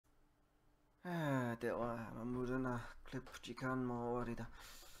て、無駄なクリップ時間も終わりだ。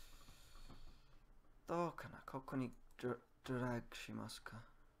どうかな、ここにドラッグしますか。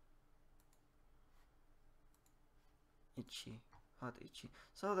1、あと1。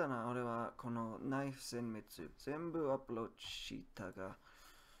そうだな、俺はこのナイフ殲滅全部アップロードしたが、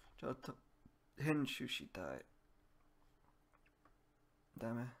ちょっと編集したい。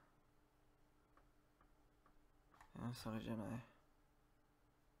ダメ。それじゃな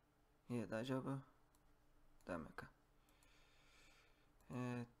い。いや、大丈夫？ダメか。フ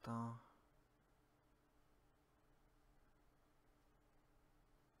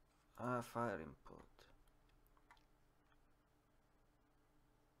ァイルインポート。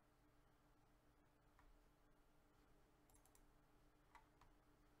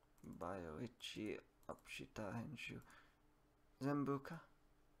バイオ1アップした編集。全部か？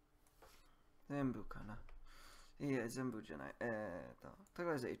全部かな。いや、全部じゃない。とり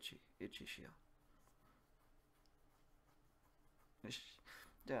あえず1しよう。よし。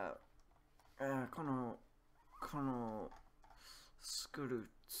じゃあ、この作る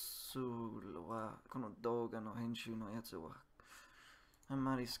ツールは、この動画の編集のやつは、あん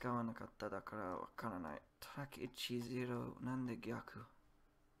まり使わなかっただからわからない。トラック10、なんで逆？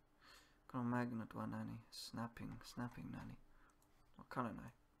このマグネットは何？スナッピング何？わからな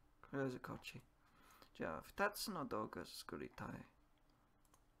い。とりあえずこっち。じゃあ、2つの動画作りたい。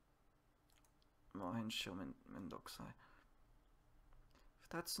もう編集めんどくさい。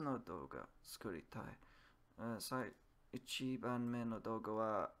2つの動画作りたい。1番目の動画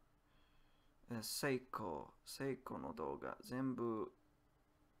は、成功の動画。全部、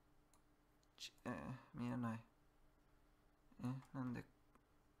見えない。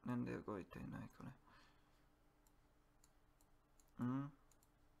なんで動いていないこれ。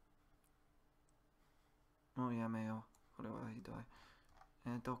もうやめよう。これはひどい。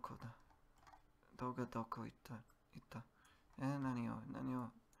どこだ？動画どこ行った？何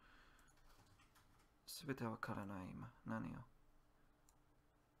をすべてわからない今。何を？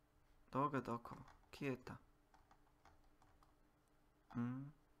動画どこ？消えた。わ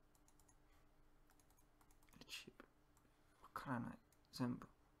からない。全部。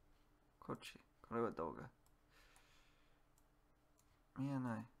こっち。これは動画。見え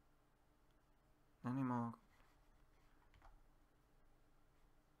ない。何も。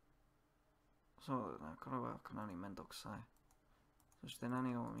そうだな。これはかなりめんどくさい。そして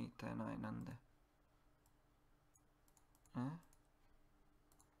何を見てない？なんで？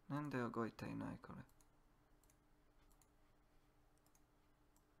なんで動いていないこれ？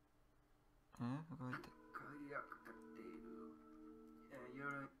動いて。鍵がかかっている。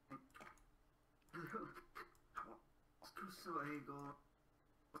クソ英語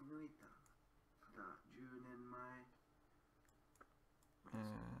抜いた。10年前。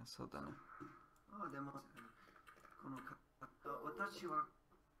そうだね。でも、この私は、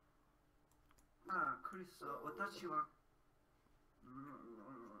クリス、私は、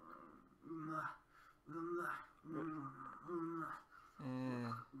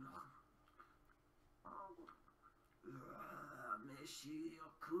飯を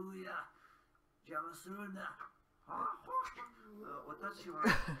食うや、邪魔するな。私は、わ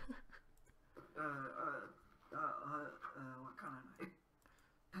からない。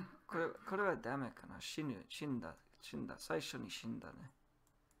これはダメかな。死んだ。最初に死んだね。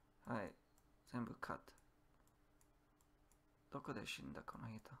はい。全部カット。どこで死んだこの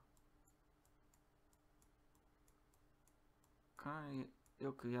人？かなり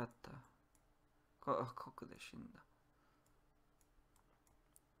よくやった。ここで死んだ。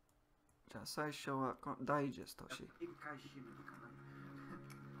じゃあ最初はダイジェストし。一回死ぬかな。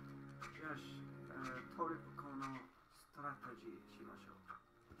よし。トリプコのストラテジーしましょう。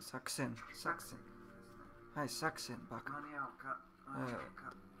作戦。はい、作戦ばか。間に合うか。間に合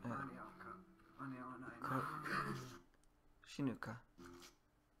わないな。死ぬか。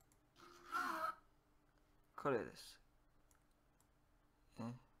これです。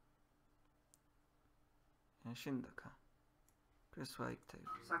死んだか。クリスは生きている。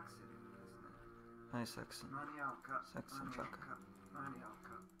作戦ですね。はい、作戦。間に合うか。作戦ばか。間に合う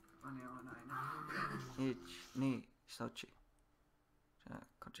か。間に合わないな。1、2、1つ。じゃあ、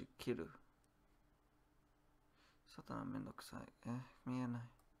こっち切る。外はめんどくさい。見えない。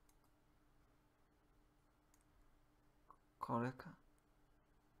これか。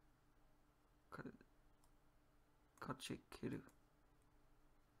こっち切る。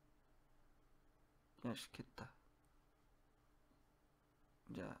よし、切った。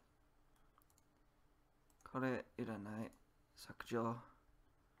じゃあ、これいらない。削除。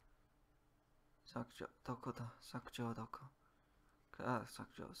どこだ？削除どこ？削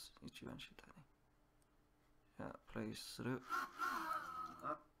除一番下ね。じゃあ、プレイする。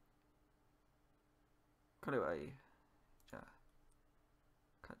これはいい。じゃあ、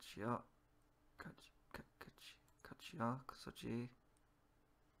勝ちよ。勝ちよ。そっち。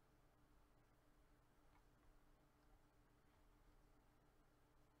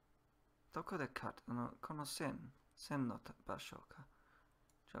どこで勝つの？この線の場所か。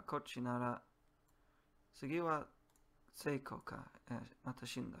じゃあ、こっちなら、次は成功か。また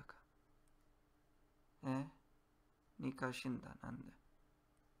死んだか。2回死んだ。なんで？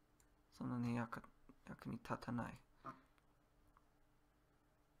そんなに役に立たない。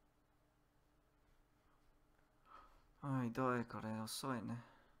おい、どうこれ遅いね。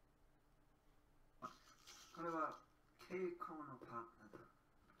これは傾向のパートナーだ。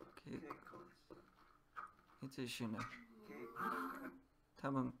傾向です。いつ死ぬ？多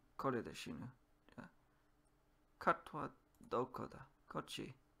分これで死ぬ。じゃあ、カットはどこだ？こっ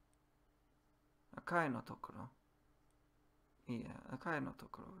ち。赤いのところ。いいや、赤いのと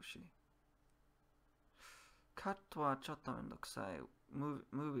ころ欲しい。カットはちょっとめんどくさい。ム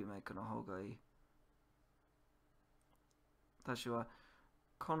ービーメイクの方がいい。私は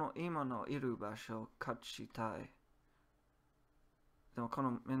この今のいる場所をカットしたい。でもこ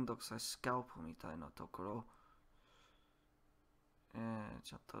のめんどくさいスカルプみたいなところ、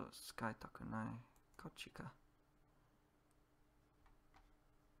ちょっと使いたくない。こっちか。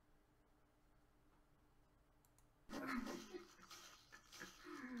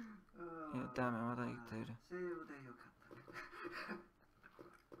いや、ダメ、まだ言っている。セーブでよかっ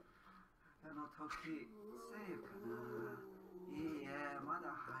た。あの時、セーブかな。いいえ、まだ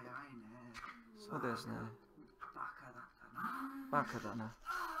早いね。そうですね。バカだったな。バカだな。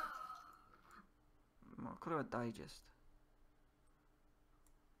もうこれはダイジェス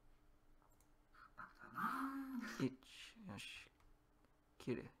ト。1、よし。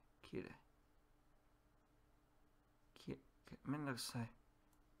きれい。めんどくさい。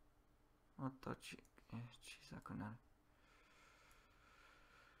もっと小さくなる。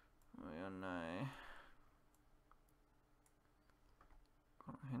もうやんない。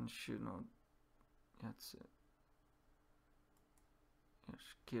この編集のやつ。よ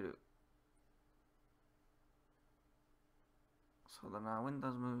し、切る。そうだな、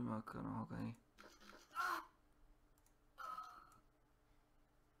Windows Movie Maker の方がいい。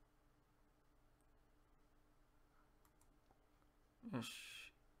よし。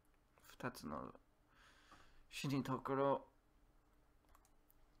2つの死にところ。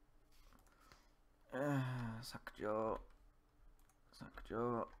削除。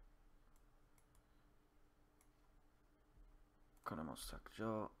これも削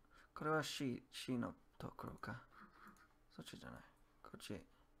除。これは C のところか。そっちじゃない。こっち。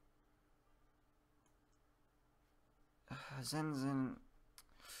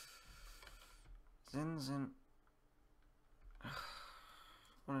全然。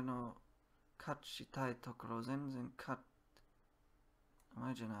俺のカットしたいところ全然カット。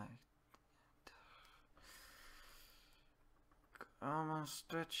前じゃない。もうス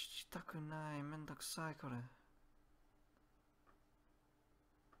トレッチしたくない。めんどくさい、これ。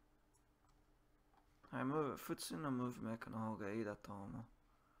はい、普通のムーブメーカーの方がいいだと思う。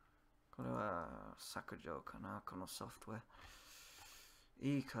これは削除かな、このソフトウェア。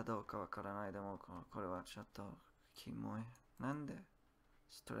いいかどうかわからない。でも、これはちょっとキモい。なんで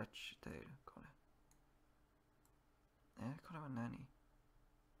ストレッチしているこれ。これは何？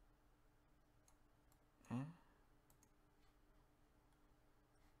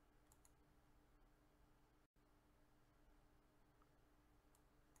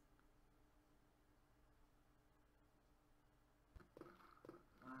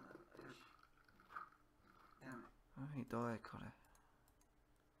ひどいこれ。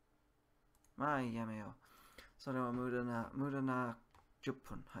まあやめよう。それは無駄な10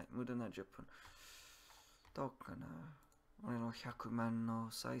分。はい、無駄な10分。どうかな？俺の100万の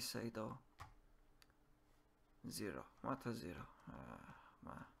再生度。ゼロ。またゼロ。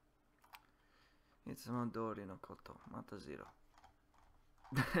まあ。いつも通りのこと。またゼロ。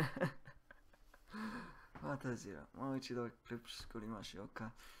またゼロ。もう一度クリップ作りましょう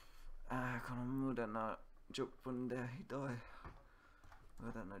か。この無駄な10分でひどい。無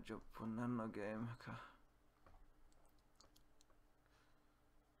駄な10分何のゲームか。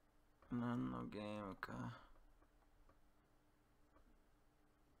何のゲームか。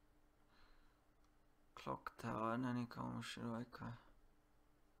クロックタワー何か面白いか。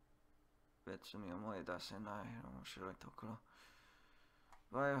別に思い出せない面白いところ。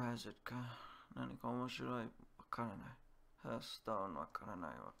バイオハザードか。何か面白いわからない。ハーストーンわからな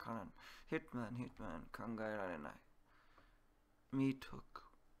い。ヒットマン考えられない。ミートホック。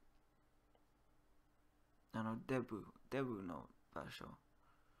デブの場所。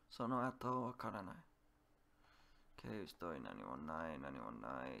その後わからない。ケースと何もない、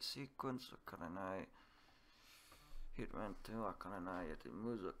シークエンスわからない、ヒットメントわからない、ム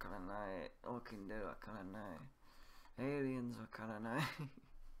ーズわからない、オーキンデルわからない、エイリアンズわからない、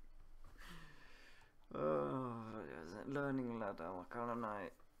ラーニングラダーわからな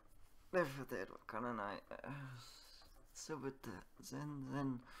い、レフテルわからない、すべて全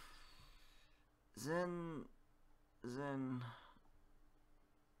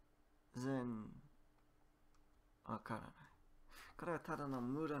わからない。これはただの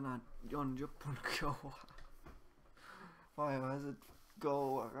無駄な40分今日は。Why was it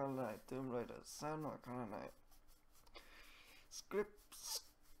go わからない。Tomb Raider 3わからない。スクリプト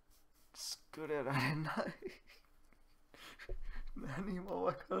作れられない。何も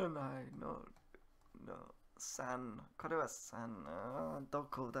わからないの。3。これは3。ど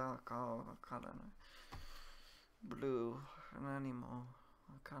こだかわからない。ブルー。何も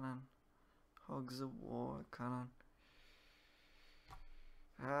わからん。Hugs the Wall わからん。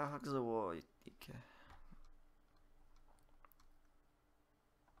Hugs the Wall いけ。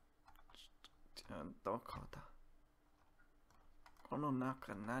どこだ？この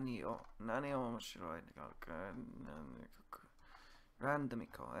中何面白いのかランダム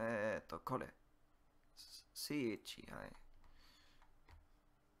かこれ CHI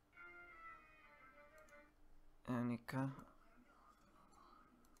何か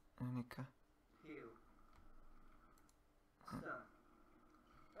何か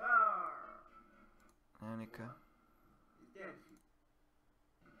何か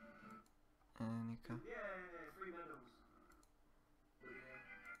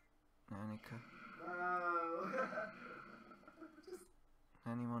何か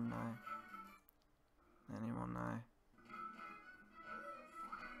何もない何もない。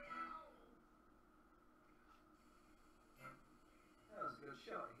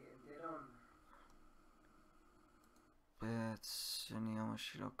別に面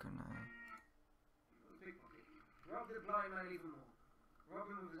白くない。Rob the blind man even more. Rob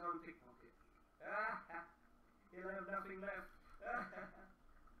him with his own pickpocket. He'll have nothing left.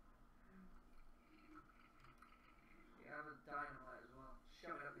 You have a dynamite as well.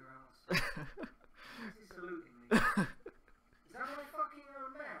 Shove it up your ass. This is saluting me. Is that my fucking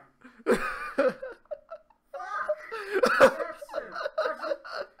own man? Fuck! That's it.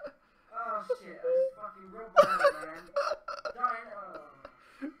 Oh shit, I just fucking robbed my own man.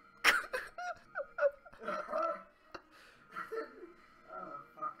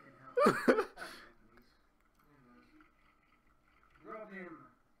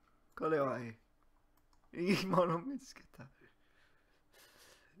これはいいもの見つけた。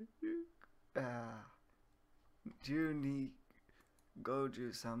12、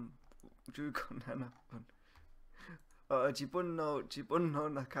53、15、7分。自分の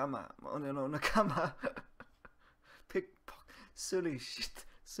仲間、俺の仲間、ピックポック、す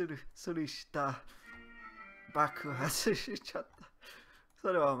りした爆発しちゃった。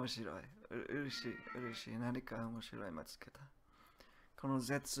それは面白い。嬉しい。何か面白い見つけた。この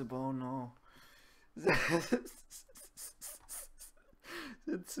絶望の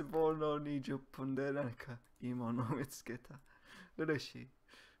20分で何かいいものを見つけた。嬉しい。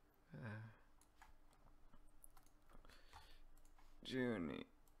12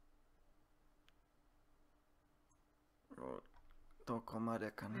どこま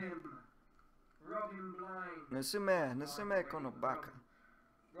でかな。盗めこのバカ。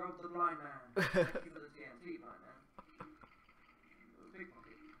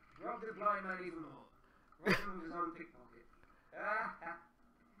Rob the blind man even more. Rob him with his own pickpocket.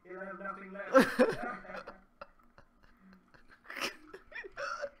 He'll have nothing left. He'll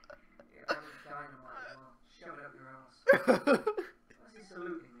have a dynamite as well. Shove it up your ass. Why's he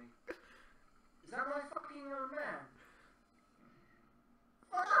saluting me? Is that my fucking own man?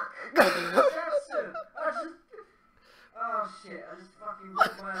 Fuck! That's it. Oh shit, I just fucking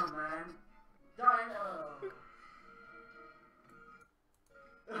robbed my own man. Dino!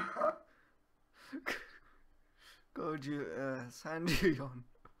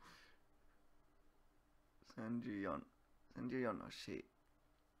 34欲しい。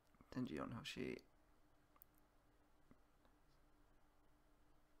34欲しい。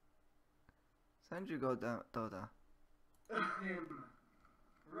35だ、どうだ？ Rob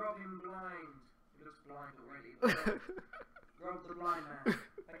him blind. He looks blind already. Rob the blind man.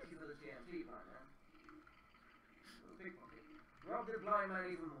 Thank you for the TNT, blind man. Pickpocket. Rob the blind man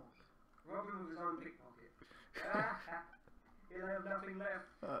even more. Rob him with his own pickpocket. He'll have nothing left.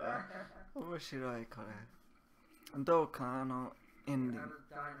 面白いこれ。どうかエンディング。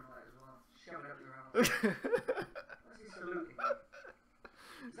Shove it up your ass. What's he saluting me?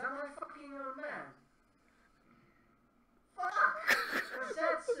 Is that my fucking old man? Fuck!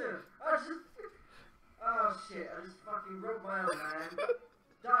 Setsu! I just... Oh shit, I just fucking rubbed my old man.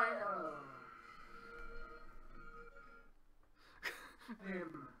 Die... Oh.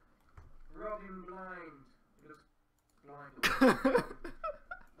 Him. Rob him blind. He looks blind.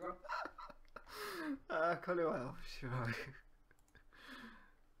 Ah, これは面白い。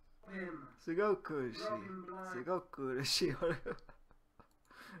すごく嬉しい。すごく嬉しい。俺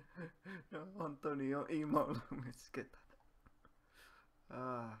は本当にいいものを見つけた。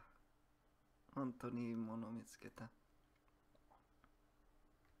ああ、本当にいいものを見つけた。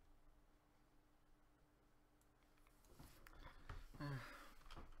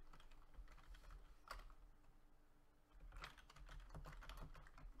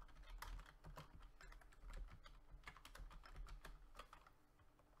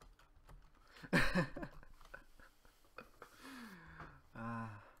あ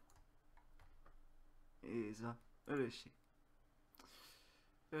あ、いいぞ。嬉しい。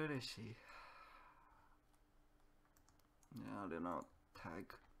嬉しい。あれのタグ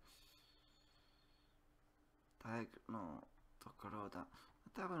のところだ。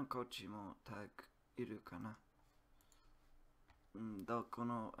多分こっちもタグいるかな。こ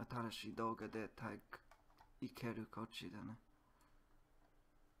の新しい動画でタグいけるこっちだね。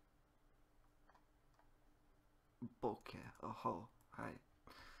ボケ、おほ、はい。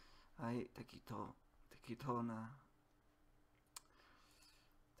はい、適当な。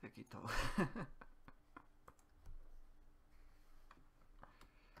適当。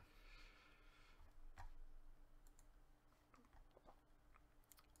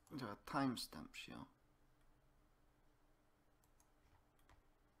じゃあ、タイムスタンプしよう。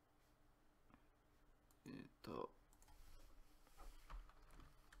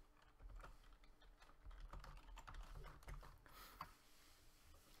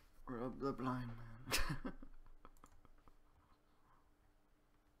Rob the blind man.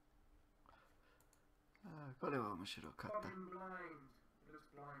 これは面白かった。Rob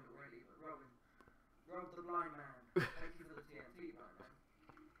the blind man. Thank you for the TNT, blind man.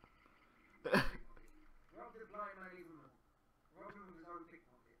 Rob the blind man even more. Rob him with his own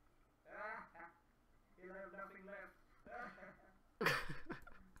pickpocket. He'll have nothing left. You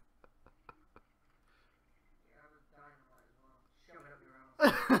have a dynamite as well. Shove it up your ass.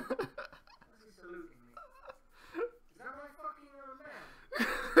 What's he saluting me? Is that my fucking old man?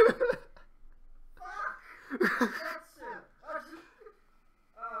 Fuck! That's it.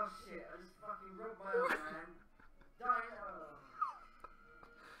 Oh shit, I just fucking rubbed my old man. Die.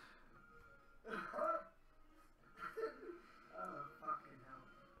 Oh fucking hell.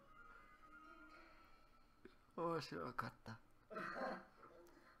 面白かった。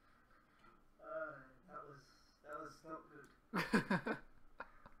That was not good.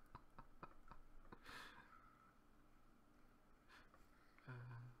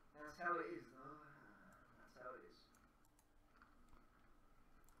 That's how it is, though. That's how it is.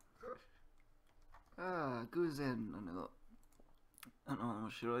 ああ、偶然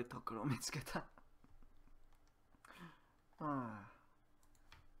面白いところを見つけた。ああ、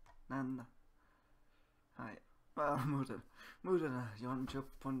なんだ。はい。まあ、無駄な40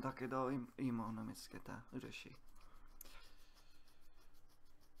分だけど、いいもの見つけた。嬉しい。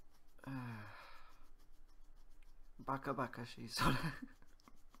バカバカしい、それ。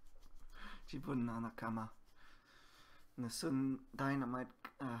自分の仲間。ダイナマイト、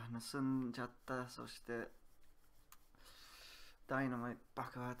盗んじゃった。そして、ダイナマイト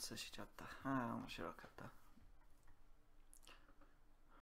爆発しちゃった。面白かった。